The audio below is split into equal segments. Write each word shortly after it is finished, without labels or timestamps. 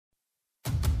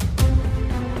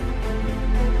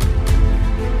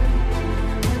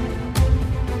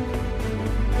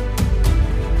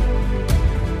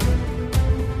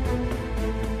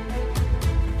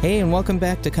Hey, and welcome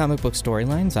back to Comic Book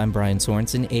Storylines. I'm Brian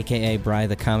Sorensen, aka Bri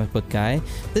the Comic Book Guy.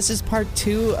 This is part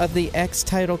 2 of the X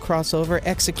title crossover,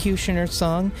 Executioner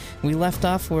Song. We left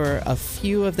off where a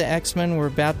few of the X-Men were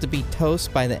about to be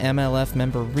toast by the MLF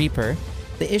member Reaper.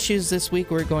 The issues this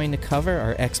week we're going to cover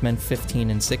are X-Men 15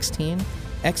 and 16,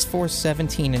 X-Force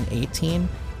 17 and 18,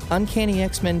 Uncanny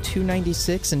X-Men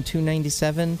 296 and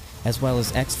 297, as well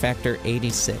as X-Factor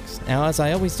 86. Now, as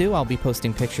I always do, I'll be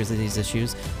posting pictures of these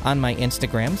issues on my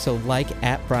Instagram, so like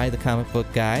 @Bri the Comic Book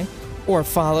Guy, or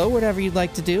follow, whatever you'd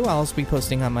like to do. I'll also be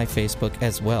posting on my Facebook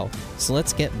as well. So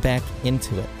let's get back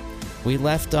into it. We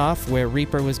left off where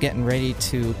Reaper was getting ready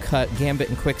to cut Gambit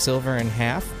and Quicksilver in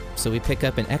half, so we pick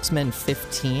up in X-Men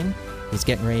 15. He's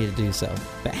getting ready to do so.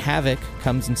 But Havoc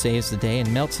comes and saves the day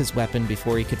and melts his weapon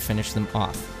before he could finish them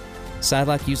off.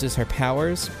 Psylocke uses her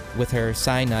powers with her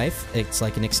Psy Knife. It's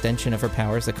like an extension of her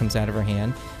powers that comes out of her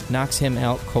hand. Knocks him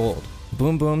out cold.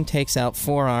 Boom Boom takes out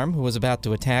Forearm, who was about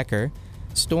to attack her.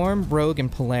 Storm, Rogue,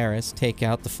 and Polaris take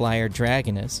out the flyer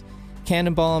Dragoness.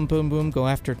 Cannonball and Boom Boom go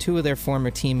after two of their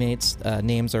former teammates.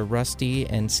 Names are Rusty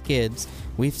and Skids.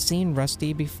 We've seen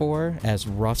Rusty before as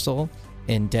Russell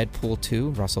in Deadpool 2,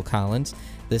 Russell Collins.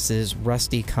 This is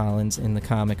Rusty Collins in the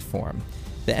comic form.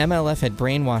 The MLF had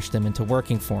brainwashed them into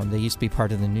working for him. They used to be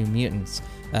part of the New Mutants.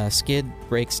 Skid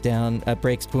breaks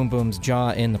Boom Boom's jaw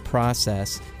in the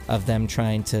process of them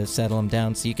trying to settle him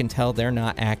down, so you can tell they're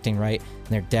not acting right, and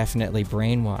they're definitely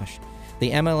brainwashed.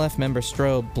 The MLF member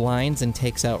Strobe blinds and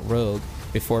takes out Rogue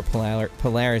before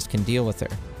Polaris can deal with her.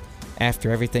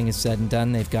 After everything is said and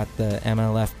done, they've got the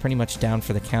MLF pretty much down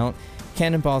for the count.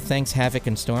 Cannonball thanks Havoc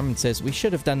and Storm and says, "We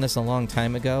should have done this a long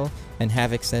time ago," and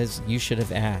Havoc says, "You should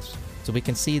have asked." So we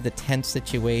can see the tense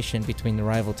situation between the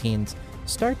rival teams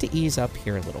start to ease up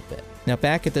here a little bit. Now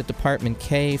back at the Department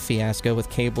K fiasco with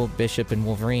Cable, Bishop, and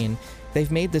Wolverine, they've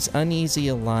made this uneasy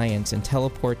alliance and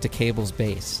teleport to Cable's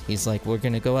base. He's like, "We're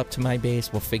going to go up to my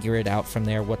base, we'll figure it out from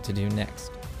there what to do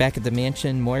next." Back at the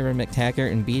mansion, Moira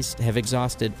McTaggart and Beast have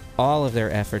exhausted all of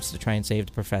their efforts to try and save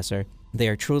the Professor. They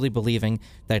are truly believing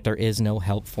that there is no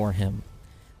help for him.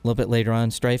 A little bit later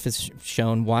on, Strife is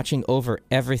shown watching over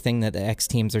everything that the X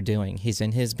teams are doing. He's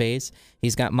in his base,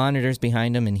 he's got monitors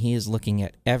behind him, and he is looking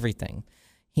at everything.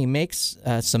 He makes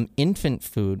some infant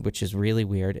food, which is really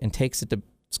weird, and takes it to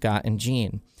Scott and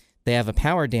Jean. They have a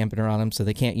power dampener on them, so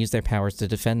they can't use their powers to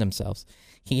defend themselves.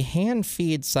 He hand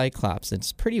feeds Cyclops.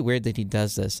 It's pretty weird that he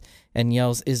does this, and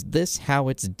yells, "Is this how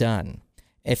it's done?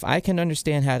 If I can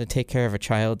understand how to take care of a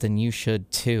child, then you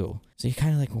should too." So you're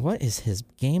kind of like, what is his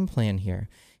game plan here?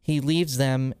 He leaves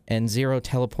them, and Zero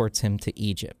teleports him to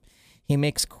Egypt. He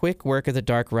makes quick work of the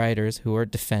Dark Riders, who are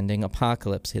defending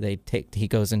Apocalypse. He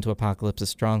goes into Apocalypse's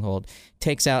stronghold,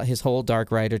 takes out his whole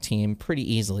Dark Rider team pretty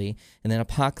easily, and then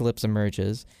Apocalypse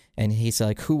emerges, and he's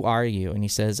like, "Who are you?" And he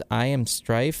says, "I am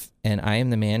Strife, and I am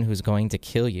the man who's going to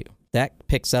kill you." That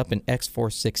picks up in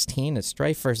X-Force 16 as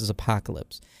Strife versus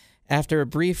Apocalypse. After a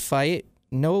brief fight,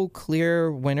 no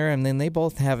clear winner, and then they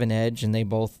both have an edge, and they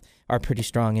both are pretty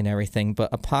strong and everything, but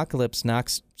Apocalypse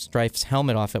knocks Strife's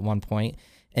helmet off at one point,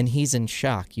 and he's in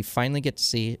shock. You finally get to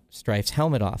see Strife's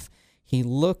helmet off. He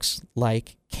looks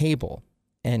like Cable,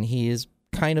 and he is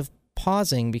kind of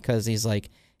pausing because he's like,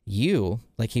 "You?"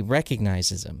 Like he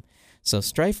recognizes him. So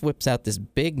Strife whips out this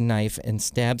big knife and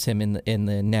stabs him in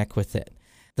the neck with it.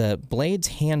 The blade's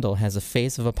handle has a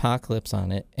face of Apocalypse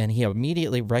on it, and he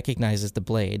immediately recognizes the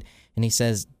blade, and he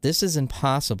says, "This is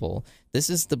impossible. This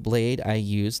is the blade I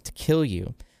used to kill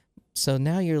you." So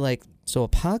now you're like, so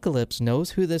Apocalypse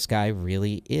knows who this guy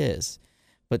really is.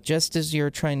 But just as you're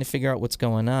trying to figure out what's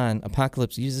going on,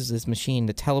 Apocalypse uses this machine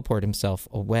to teleport himself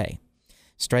away.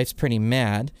 Strife's pretty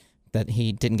mad that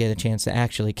he didn't get a chance to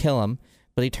actually kill him,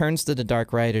 but he turns to the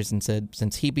Dark Riders and said,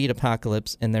 since he beat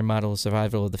Apocalypse in their model of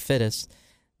survival of the fittest,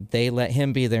 they let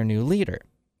him be their new leader.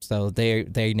 So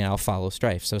they now follow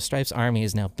Strife. So Strife's army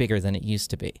is now bigger than it used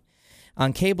to be.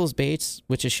 On Cable's base,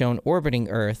 which is shown orbiting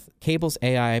Earth, Cable's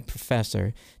AI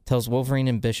Professor tells Wolverine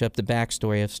and Bishop the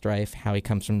backstory of Strife, how he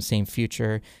comes from the same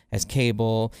future as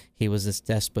Cable. He was this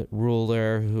desperate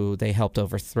ruler who they helped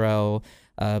overthrow,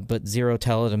 but Zero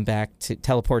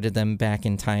teleported them back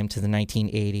in time to the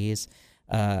 1980s.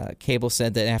 Cable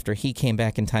said that after he came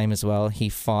back in time as well, he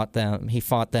fought them,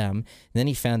 and then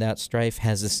he found out Strife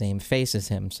has the same face as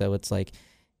him, so it's like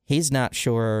he's not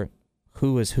sure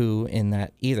who is who in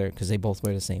that either, because they both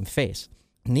wear the same face.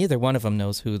 Neither one of them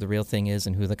knows who the real thing is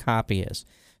and who the copy is.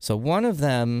 So one of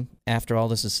them, after all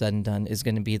this is said and done, is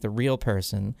going to be the real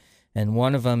person, and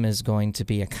one of them is going to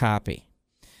be a copy.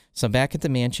 So back at the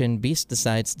mansion, Beast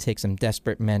decides to take some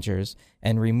desperate measures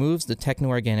and removes the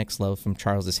techno-organic slough from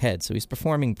Charles's head. So he's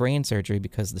performing brain surgery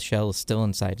because the shell is still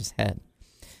inside his head.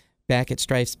 Back at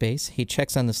Strife's base, he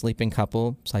checks on the sleeping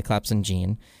couple, Cyclops and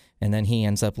Jean, and then he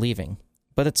ends up leaving.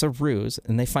 But it's a ruse,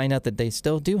 and they find out that they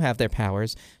still do have their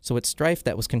powers, so it's Strife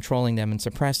that was controlling them and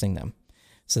suppressing them.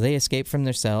 So they escape from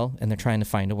their cell, and they're trying to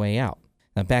find a way out.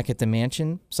 Now back at the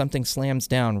mansion, something slams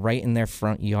down right in their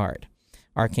front yard.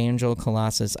 Archangel,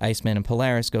 Colossus, Iceman, and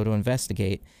Polaris go to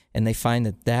investigate, and they find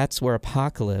that that's where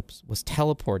Apocalypse was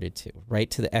teleported to, right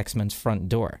to the X-Men's front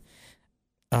door.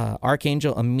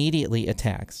 Archangel immediately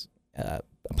attacks.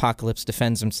 Apocalypse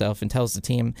defends himself and tells the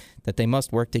team that they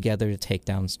must work together to take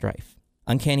down Strife.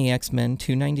 Uncanny X-Men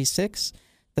 296.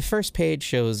 The first page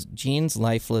shows Jean's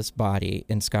lifeless body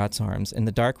in Scott's arms, and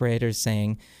the Dark Raiders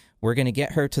saying, "We're going to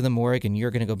get her to the morgue, and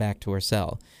you're going to go back to her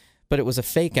cell." But it was a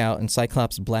fake out, and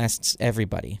Cyclops blasts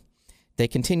everybody. They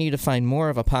continue to find more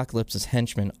of Apocalypse's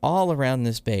henchmen all around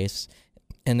this base,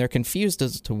 and they're confused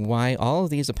as to why all of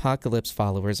these Apocalypse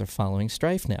followers are following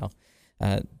Strife now.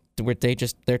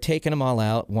 They're taking them all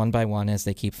out one by one as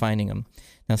they keep finding them.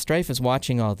 Now Strife is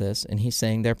watching all this, and he's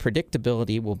saying their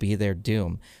predictability will be their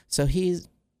doom. So he's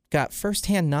got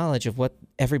firsthand knowledge of what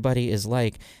everybody is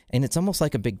like, and it's almost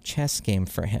like a big chess game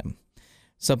for him.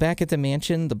 So back at the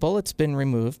mansion, the bullet's been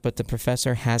removed, but the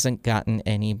professor hasn't gotten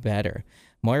any better.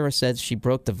 Moira says she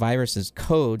broke the virus's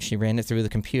code, she ran it through the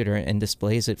computer, and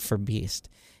displays it for Beast.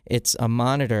 It's a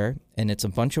monitor, and it's a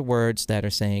bunch of words that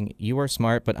are saying, "You are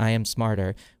smart, but I am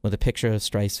smarter," with a picture of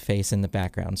Strife's face in the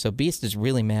background. So Beast is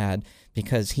really mad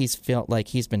because he's felt like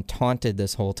he's been taunted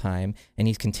this whole time, and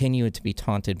he's continued to be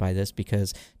taunted by this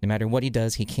because no matter what he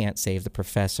does, he can't save the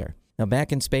professor. Now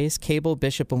back in space, Cable,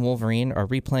 Bishop, and Wolverine are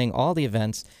replaying all the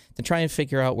events to try and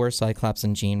figure out where Cyclops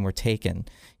and Jean were taken.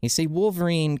 You see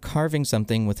Wolverine carving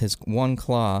something with his one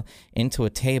claw into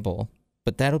a table,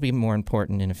 but that'll be more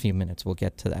important in a few minutes. We'll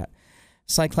get to that.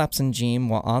 Cyclops and Jean,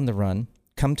 while on the run,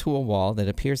 come to a wall that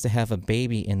appears to have a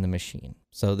baby in the machine.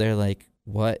 So they're like,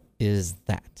 what is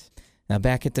that? Now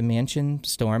back at the mansion,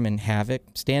 Storm and Havoc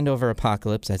stand over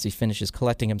Apocalypse as he finishes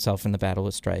collecting himself in the battle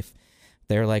with Strife.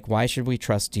 They're like, why should we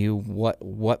trust you?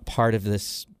 What part of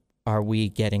this are we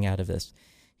getting out of this?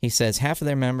 He says half of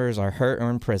their members are hurt or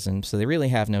imprisoned, so they really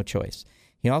have no choice.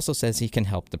 He also says he can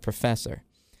help the professor.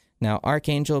 Now,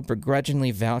 Archangel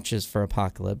begrudgingly vouches for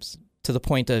Apocalypse to the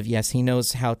point of, yes, he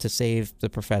knows how to save the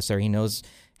professor. He knows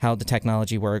how the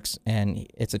technology works, and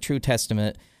it's a true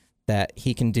testament that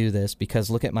he can do this because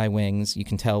look at my wings. You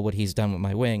can tell what he's done with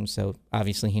my wings, so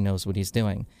obviously he knows what he's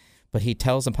doing. But he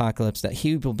tells Apocalypse that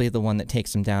he will be the one that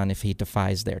takes him down if he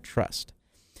defies their trust.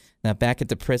 Now, back at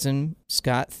the prison,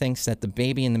 Scott thinks that the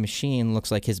baby in the machine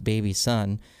looks like his baby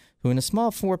son, who in a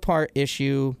small 4-part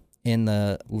issue in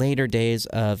the later days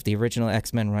of the original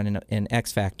X-Men run in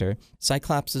X-Factor,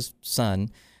 Cyclops' son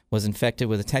was infected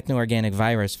with a techno-organic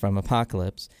virus from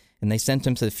Apocalypse, and they sent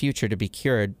him to the future to be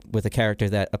cured with a character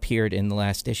that appeared in the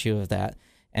last issue of that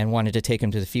and wanted to take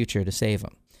him to the future to save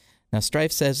him. Now,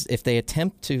 Strife says if they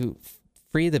attempt to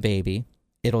free the baby,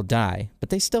 it'll die, but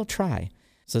they still try.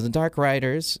 So the Dark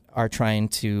Riders are trying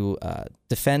to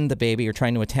defend the baby or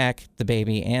trying to attack the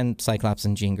baby and Cyclops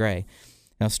and Jean Grey.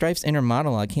 Now, Strife's inner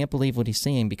monologue can't believe what he's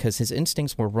seeing because his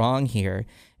instincts were wrong here,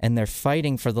 and they're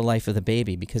fighting for the life of the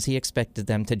baby because he expected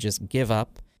them to just give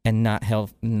up and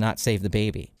not save the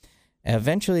baby.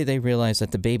 Eventually, they realize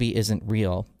that the baby isn't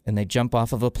real, and they jump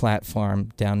off of a platform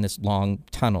down this long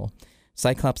tunnel.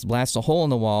 Cyclops blasts a hole in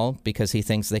the wall because he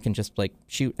thinks they can just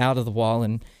shoot out of the wall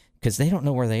and because they don't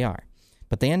know where they are.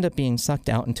 But they end up being sucked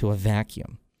out into a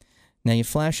vacuum. Now you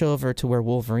flash over to where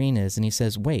Wolverine is and he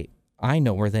says, wait, I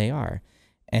know where they are.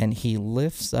 And he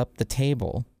lifts up the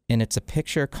table and it's a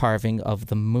picture carving of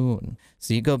the moon.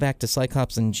 So you go back to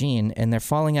Cyclops and Jean and they're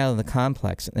falling out of the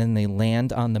complex and they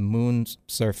land on the moon's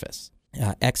surface.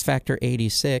 X-Factor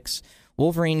 86,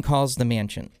 Wolverine calls the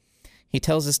mansion. He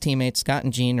tells his teammates Scott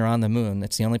and Jean are on the moon.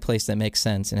 That's the only place that makes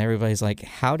sense. And everybody's like,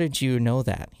 how did you know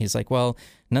that? He's like, well,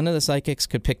 none of the psychics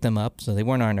could pick them up, so they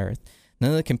weren't on Earth.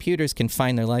 None of the computers can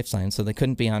find their life signs, so they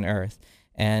couldn't be on Earth.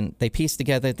 And they pieced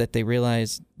together that they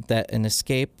realized that an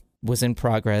escape was in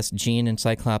progress. Jean and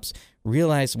Cyclops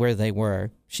realized where they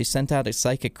were. She sent out a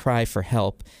psychic cry for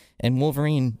help. And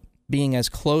Wolverine, being as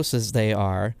close as they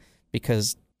are,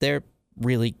 because they're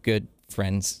really good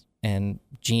friends, and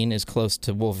Jean is close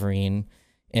to Wolverine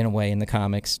in a way in the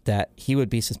comics that he would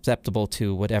be susceptible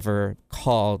to whatever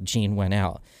call Jean went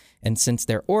out. And since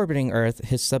they're orbiting Earth,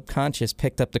 his subconscious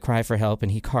picked up the cry for help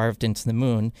and he carved into the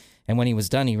moon. And when he was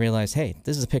done, he realized, hey,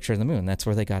 this is a picture of the moon. That's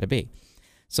where they got to be.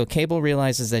 So Cable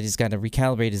realizes that he's got to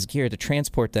recalibrate his gear to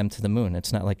transport them to the moon.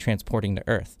 It's not like transporting to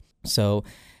Earth. So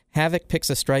Havoc picks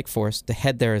a strike force to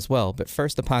head there as well, but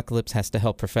first Apocalypse has to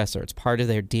help Professor. It's part of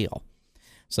their deal.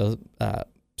 So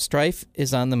Strife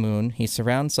is on the moon. He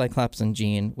surrounds Cyclops and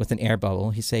Jean with an air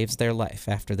bubble. He saves their life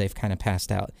after they've kind of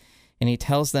passed out. And he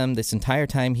tells them this entire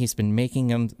time he's been making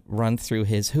them run through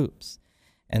his hoops,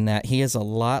 and that he is a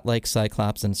lot like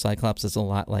Cyclops and Cyclops is a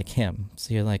lot like him.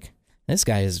 So you're like, this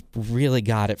guy has really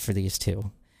got it for these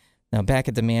two. Now back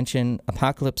at the mansion,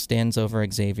 Apocalypse stands over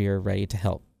Xavier ready to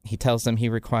help. He tells them he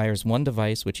requires one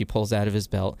device, which he pulls out of his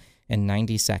belt, in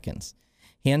 90 seconds.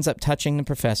 He ends up touching the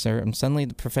Professor, and suddenly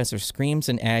the Professor screams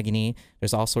in agony.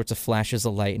 There's all sorts of flashes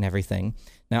of light and everything.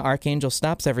 Now Archangel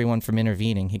stops everyone from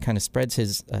intervening. He kind of spreads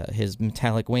his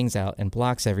metallic wings out and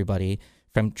blocks everybody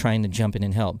from trying to jump in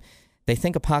and help. They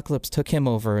think Apocalypse took him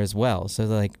over as well, so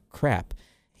they're like, crap,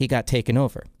 he got taken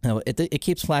over. Now, it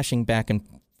keeps flashing back and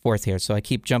forth here, so I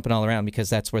keep jumping all around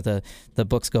because that's where the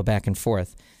books go back and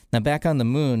forth. Now, back on the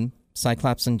moon,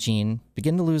 Cyclops and Jean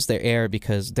begin to lose their air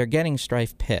because they're getting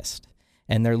Strife pissed,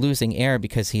 and they're losing air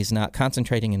because he's not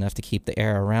concentrating enough to keep the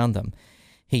air around them.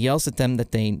 He yells at them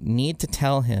that they need to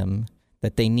tell him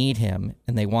that they need him,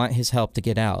 and they want his help to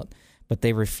get out, but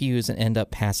they refuse and end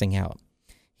up passing out.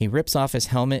 He rips off his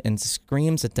helmet and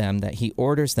screams at them that he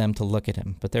orders them to look at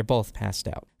him, but they're both passed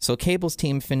out. So Cable's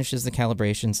team finishes the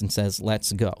calibrations and says,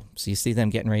 let's go. So you see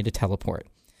them getting ready to teleport.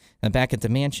 Now back at the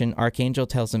mansion, Archangel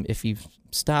tells them if you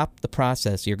stop the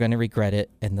process, you're going to regret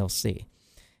it, and they'll see.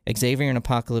 Xavier and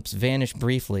Apocalypse vanish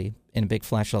briefly in a big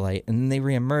flash of light, and then they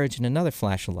reemerge in another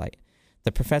flash of light.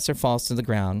 The Professor falls to the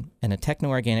ground, and a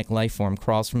techno-organic life form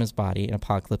crawls from his body, and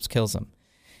Apocalypse kills him.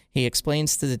 He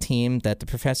explains to the team that the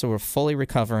Professor will fully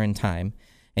recover in time,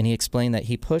 and he explained that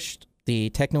he pushed the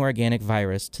techno-organic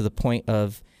virus to the point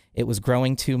of it was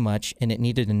growing too much, and it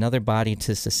needed another body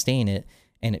to sustain it,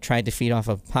 and it tried to feed off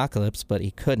of Apocalypse, but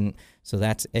he couldn't, so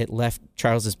it left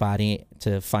Charles's body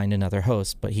to find another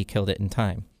host, but he killed it in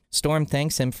time. Storm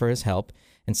thanks him for his help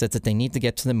and says that they need to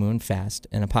get to the moon fast,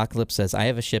 and Apocalypse says, I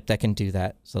have a ship that can do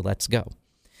that, so let's go.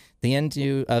 The end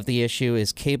of the issue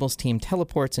is Cable's team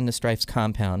teleports into Strife's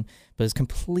compound, but is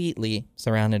completely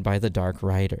surrounded by the Dark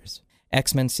Riders.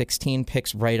 X-Men 16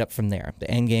 picks right up from there. The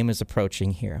endgame is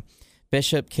approaching here.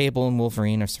 Bishop, Cable, and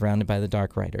Wolverine are surrounded by the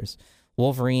Dark Riders.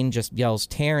 Wolverine just yells,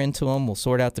 tear into them, we'll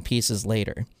sort out the pieces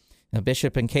later. Now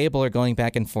Bishop and Cable are going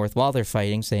back and forth while they're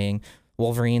fighting, saying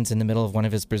Wolverine's in the middle of one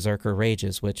of his berserker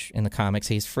rages, which in the comics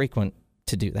he's frequent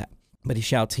to do that. But he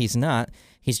shouts he's not,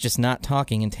 he's just not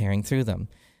talking and tearing through them.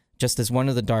 Just as one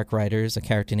of the Dark Riders, a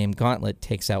character named Gauntlet,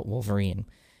 takes out Wolverine.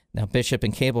 Now Bishop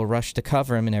and Cable rush to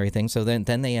cover him and everything, so then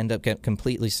they end up getting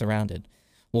completely surrounded.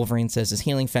 Wolverine says his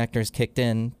healing factor is kicked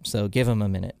in, so give him a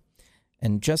minute.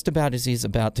 And just about as he's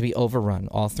about to be overrun,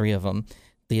 all three of them,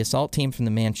 the assault team from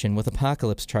the mansion with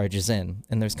Apocalypse charges in.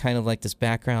 And there's kind of like this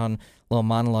background little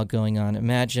monologue going on.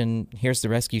 Imagine, here's the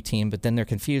rescue team, but then they're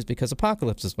confused because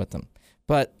Apocalypse is with them.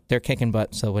 But they're kicking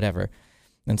butt, so whatever.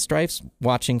 And Strife's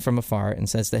watching from afar and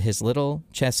says that his little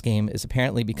chess game is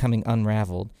apparently becoming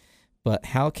unraveled. But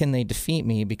how can they defeat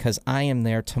me because I am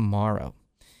there tomorrow?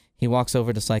 He walks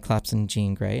over to Cyclops and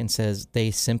Jean Grey and says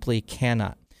they simply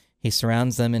cannot. He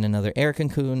surrounds them in another air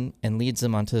cocoon and leads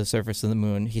them onto the surface of the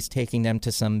moon. He's taking them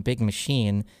to some big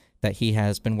machine that he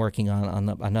has been working on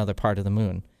another part of the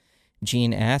moon.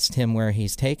 Jean asked him where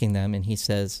he's taking them, and he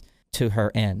says, to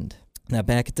her end. Now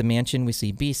back at the mansion, we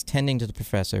see Beast tending to the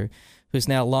Professor, who's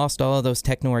now lost all of those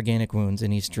techno-organic wounds,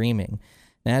 and he's dreaming.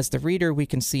 Now, as the reader, we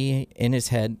can see in his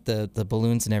head the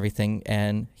balloons and everything,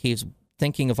 and he's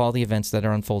thinking of all the events that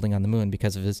are unfolding on the moon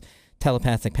because of his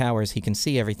telepathic powers. He can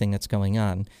see everything that's going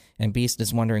on, and Beast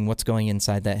is wondering what's going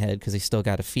inside that head because he's still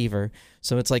got a fever.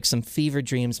 So it's like some fever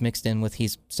dreams mixed in with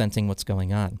he's sensing what's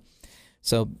going on.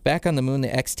 So back on the moon,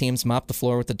 the X-teams mop the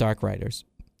floor with the Dark Riders.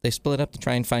 They split up to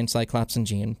try and find Cyclops and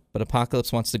Jean, but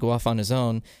Apocalypse wants to go off on his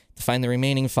own to find the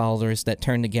remaining followers that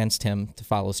turned against him to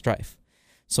follow Strife.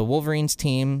 So Wolverine's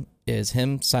team is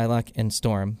him, Psylocke, and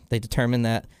Storm. They determine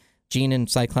that Jean and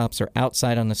Cyclops are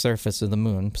outside on the surface of the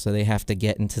moon, so they have to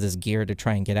get into this gear to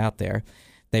try and get out there.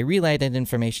 They relay that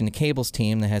information to Cable's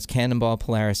team that has Cannonball,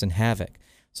 Polaris, and Havoc.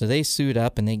 So they suit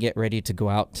up and they get ready to go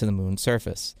out to the moon's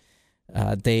surface.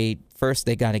 They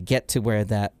got to get to where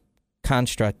that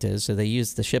construct is, so they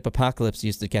use the ship Apocalypse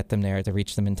used to get them there to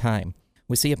reach them in time.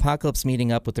 We see Apocalypse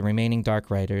meeting up with the remaining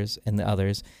Dark Riders and the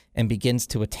others and begins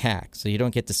to attack, so you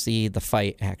don't get to see the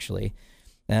fight, actually.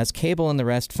 As Cable and the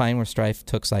rest find where Strife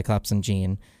took Cyclops and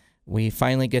Jean, we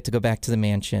finally get to go back to the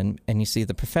mansion, and you see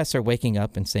the Professor waking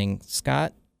up and saying,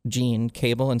 Scott, Jean,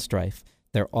 Cable, and Strife,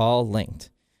 they're all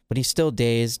linked. but he's still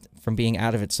dazed from being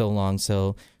out of it so long,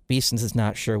 so Beast is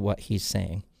not sure what he's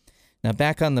saying. Now,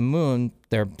 back on the moon,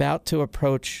 they're about to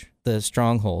approach the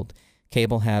stronghold,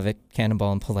 Cable, Havoc,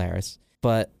 Cannonball, and Polaris,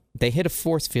 but they hit a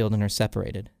force field and are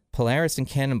separated. Polaris and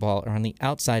Cannonball are on the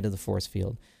outside of the force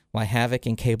field, while Havoc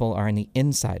and Cable are on the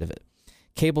inside of it.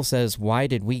 Cable says, "Why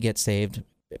did we get saved?"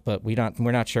 But we're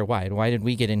not sure why. Why did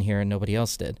we get in here and nobody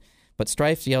else did? But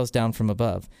Strife yells down from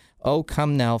above, "Oh,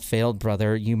 come now, failed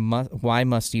brother, why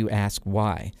must you ask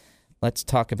why? Let's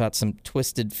talk about some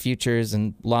twisted futures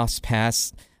and lost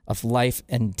pasts of life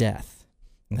and death."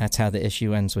 And that's how the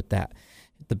issue ends with that.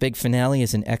 The big finale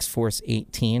is in X-Force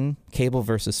 18, Cable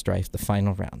versus Strife, the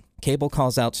final round. Cable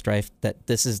calls out Strife that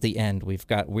this is the end.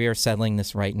 We are settling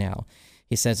this right now.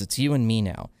 He says, "It's you and me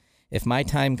now. If my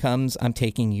time comes, I'm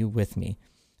taking you with me."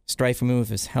 Strife removes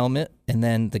his helmet, and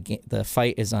then the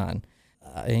fight is on.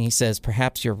 And he says,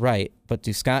 "Perhaps you're right, but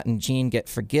do Scott and Jean get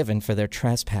forgiven for their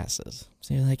trespasses?"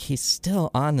 So you're like, he's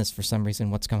still on this for some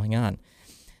reason. What's going on?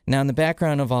 Now, in the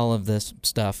background of all of this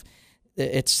stuff,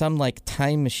 it's some like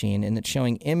time machine, and it's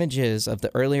showing images of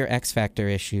the earlier X-Factor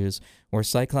issues where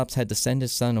Cyclops had to send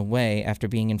his son away after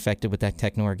being infected with that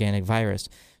techno-organic virus.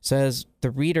 So as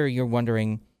the reader, you're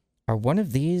wondering, are one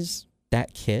of these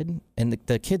that kid? And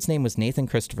the kid's name was Nathan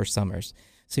Christopher Summers.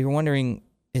 So you're wondering,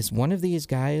 is one of these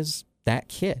guys that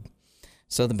kid?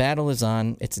 So the battle is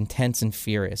on. It's intense and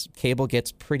furious. Cable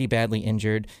gets pretty badly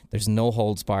injured. There's no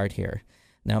holds barred here.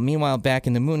 Now, meanwhile, back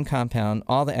in the Moon compound,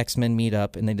 all the X-Men meet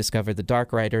up and they discover the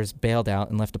Dark Riders bailed out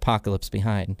and left Apocalypse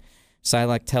behind.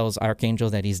 Psylocke tells Archangel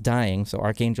that he's dying, so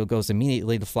Archangel goes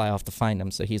immediately to fly off to find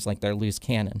him, so he's like their loose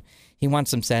cannon. He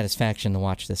wants some satisfaction to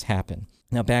watch this happen.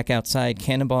 Now, back outside,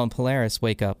 Cannonball and Polaris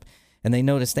wake up, and they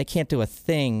notice they can't do a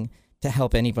thing to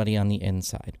help anybody on the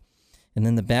inside. And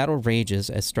then the battle rages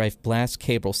as Strife blasts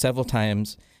Cable several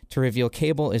times to reveal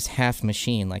Cable is half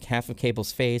machine, like half of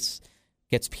Cable's face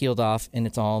gets peeled off, and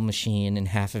it's all machine and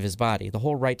half of his body. The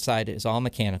whole right side is all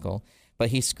mechanical, but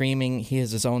he's screaming, he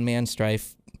is his own man,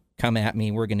 Strife, come at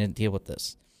me, we're going to deal with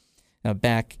this. Now,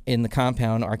 back in the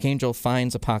compound, Archangel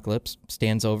finds Apocalypse,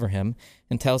 stands over him,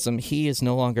 and tells him he is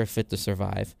no longer fit to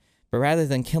survive. But rather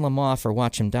than kill him off or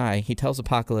watch him die, he tells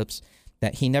Apocalypse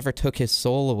that he never took his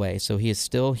soul away, so he is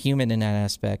still human in that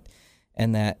aspect,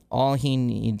 and that all he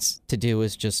needs to do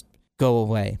is just go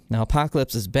away. Now,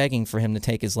 Apocalypse is begging for him to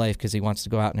take his life because he wants to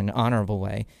go out in an honorable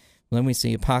way. Then we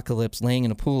see Apocalypse laying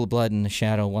in a pool of blood in the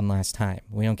shadow one last time.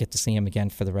 We don't get to see him again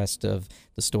for the rest of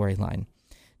the storyline.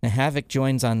 Now, Havoc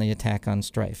joins on the attack on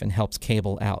Strife and helps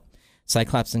Cable out.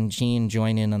 Cyclops and Jean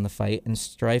join in on the fight, and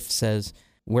Strife says,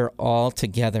 "We're all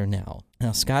together now."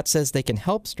 Now, Scott says they can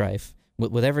help Strife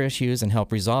with whatever issues and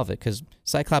help resolve it, because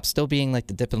Cyclops, still being like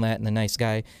the diplomat and the nice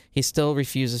guy, he still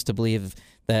refuses to believe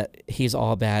that he's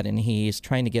all bad, and he's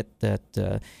trying to get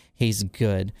that he's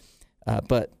good.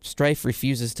 But Strife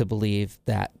refuses to believe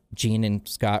that Jean and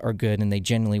Scott are good, and they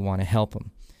genuinely want to help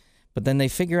him. But then they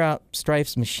figure out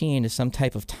Strife's machine is some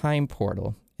type of time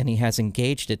portal, and he has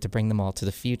engaged it to bring them all to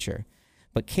the future.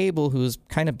 But Cable, who's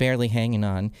kind of barely hanging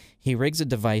on, he rigs a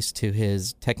device to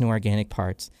his techno-organic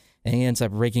parts, and he ends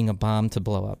up rigging a bomb to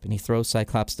blow up, and he throws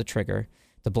Cyclops the trigger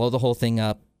to blow the whole thing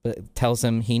up, but tells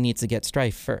him he needs to get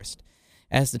Strife first.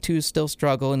 As the two still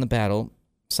struggle in the battle,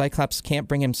 Cyclops can't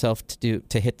bring himself to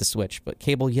hit the switch, but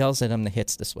Cable yells at him that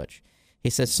hits the switch. He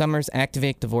says, "Summers,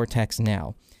 activate the vortex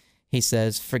now." He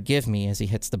says, "Forgive me," as he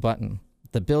hits the button.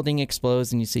 The building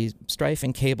explodes, and you see Strife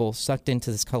and Cable sucked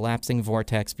into this collapsing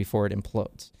vortex before it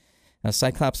implodes. Now,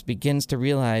 Cyclops begins to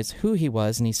realize who he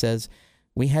was, and he says,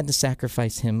 "We had to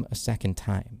sacrifice him a second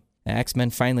time." The X-Men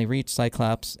finally reach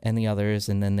Cyclops and the others,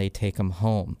 and then they take him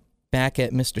home. Back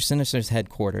at Mr. Sinister's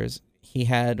headquarters, he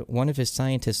had one of his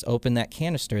scientists open that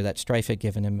canister that Strife had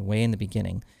given him way in the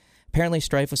beginning. Apparently,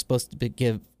 Strife was supposed to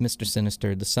give Mr.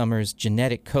 Sinister the Summers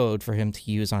genetic code for him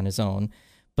to use on his own,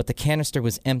 but the canister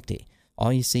was empty.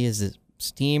 All you see is the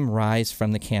steam rise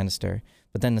from the canister,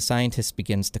 but then the scientist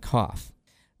begins to cough.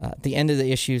 The end of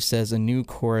the issue says a new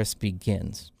chorus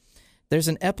begins. There's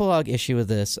an epilogue issue of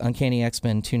this, Uncanny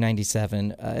X-Men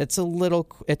 297. Has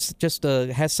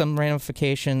some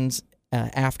ramifications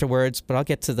afterwards, but I'll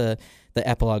get to the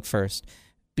epilogue first.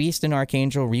 Beast and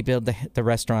Archangel rebuild the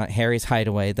restaurant, Harry's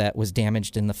Hideaway, that was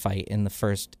damaged in the fight in the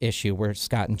first issue where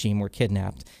Scott and Jean were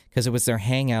kidnapped, because it was their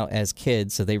hangout as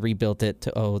kids, so they rebuilt it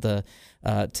to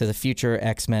the future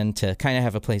X-Men to kind of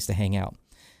have a place to hang out.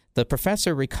 The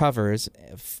professor recovers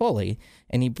fully,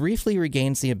 and he briefly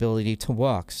regains the ability to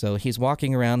walk, so he's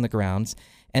walking around the grounds,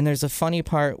 and there's a funny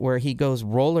part where he goes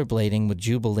rollerblading with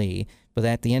Jubilee, but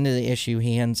at the end of the issue,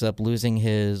 he ends up losing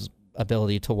his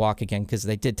ability to walk again, because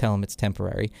they did tell him it's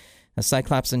temporary.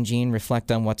 Cyclops and Jean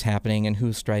reflect on what's happening and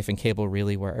who Strife and Cable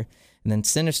really were. And then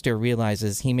Sinister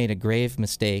realizes he made a grave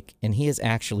mistake, and he is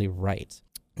actually right.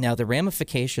 Now, the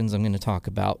ramifications I'm going to talk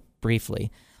about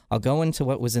briefly. I'll go into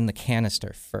what was in the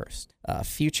canister first.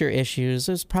 Future issues,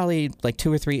 there's probably like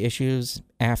 2 or 3 issues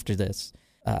after this.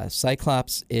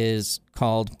 Cyclops is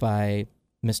called by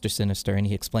Mr. Sinister, and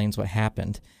he explains what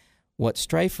happened. What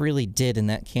Strife really did in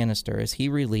that canister is he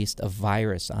released a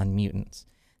virus on mutants.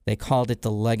 They called it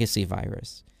the Legacy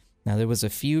Virus. Now, there was a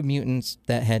few mutants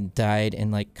that had died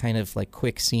in kind of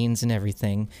quick scenes and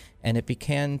everything, and it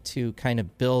began to kind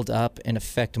of build up and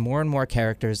affect more and more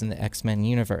characters in the X-Men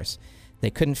universe. They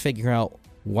couldn't figure out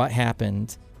what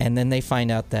happened, and then they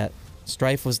find out that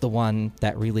Strife was the one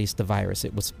that released the virus.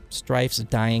 It was Strife's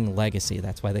dying legacy.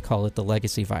 That's why they call it the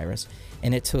Legacy Virus.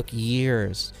 And it took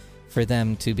years for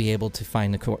them to be able to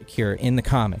find the cure in the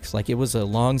comics. It was a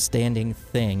long-standing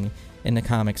thing in the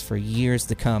comics for years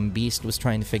to come. Beast was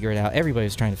trying to figure it out. Everybody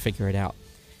was trying to figure it out.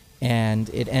 And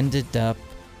it ended up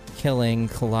killing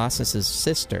Colossus's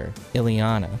sister,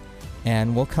 Illyana.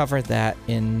 And we'll cover that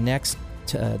in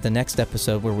the next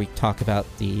episode, where we talk about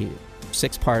the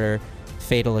 6-parter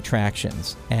Fatal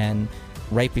Attractions. And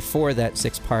right before that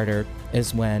 6-parter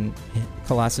is when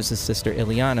Colossus' sister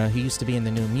Illyana, who used to be in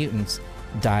the New Mutants,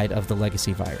 died of the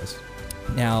Legacy Virus.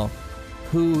 Now,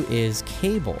 who is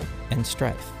Cable and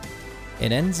Strife?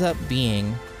 It ends up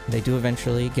being, they do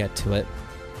eventually get to it,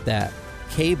 that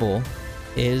Cable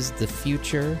is the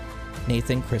future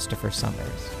Nathan Christopher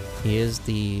Summers. He is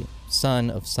the son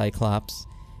of Cyclops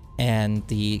and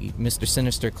the Mr.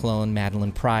 Sinister clone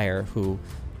Madeline Pryor, who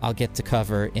I'll get to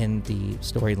cover in the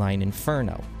storyline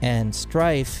Inferno. And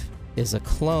Strife is a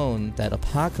clone that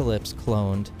Apocalypse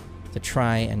cloned to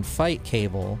try and fight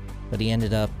Cable, but he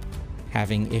ended up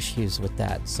having issues with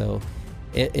that. So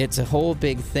it's a whole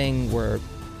big thing where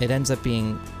it ends up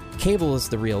being Cable is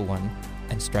the real one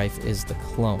and Strife is the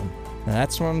clone. Now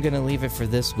that's where I'm going to leave it for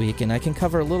this week, and I can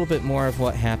cover a little bit more of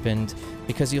what happened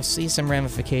because you'll see some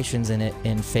ramifications in it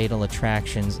in Fatal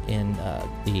Attractions in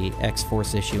the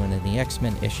X-Force issue and in the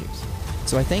X-Men issues.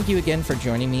 So I thank you again for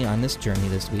joining me on this journey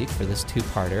this week for this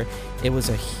 2-parter. It was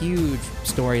a huge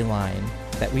storyline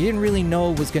that we didn't really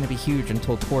know was going to be huge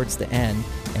until towards the end,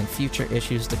 and future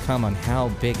issues to come on how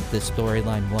big this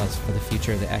storyline was for the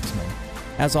future of the X-Men.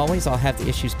 As always, I'll have the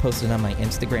issues posted on my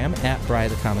Instagram,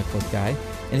 @BryTheComicBookGuy.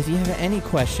 And if you have any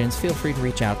questions, feel free to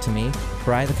reach out to me,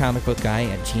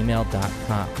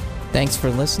 BryTheComicBookGuy@gmail.com. Thanks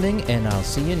for listening, and I'll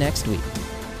see you next week.